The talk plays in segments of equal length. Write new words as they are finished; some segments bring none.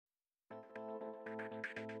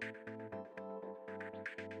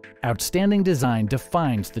Outstanding design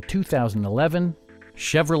defines the 2011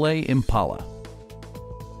 Chevrolet Impala.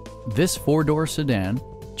 This four-door sedan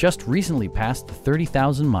just recently passed the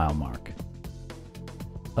 30,000-mile mark.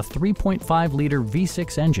 A 3.5-liter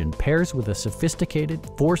V6 engine pairs with a sophisticated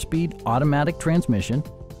 4-speed automatic transmission,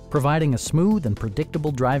 providing a smooth and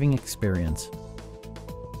predictable driving experience.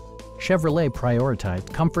 Chevrolet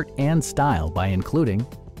prioritized comfort and style by including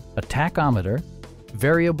a tachometer,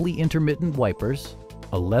 variably intermittent wipers,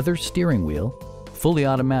 a leather steering wheel, fully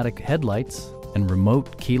automatic headlights, and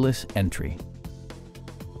remote keyless entry.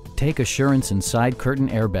 Take assurance in side curtain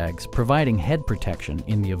airbags, providing head protection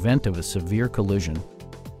in the event of a severe collision.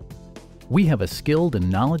 We have a skilled and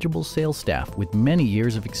knowledgeable sales staff with many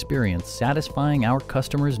years of experience satisfying our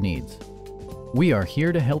customers' needs. We are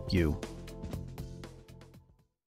here to help you.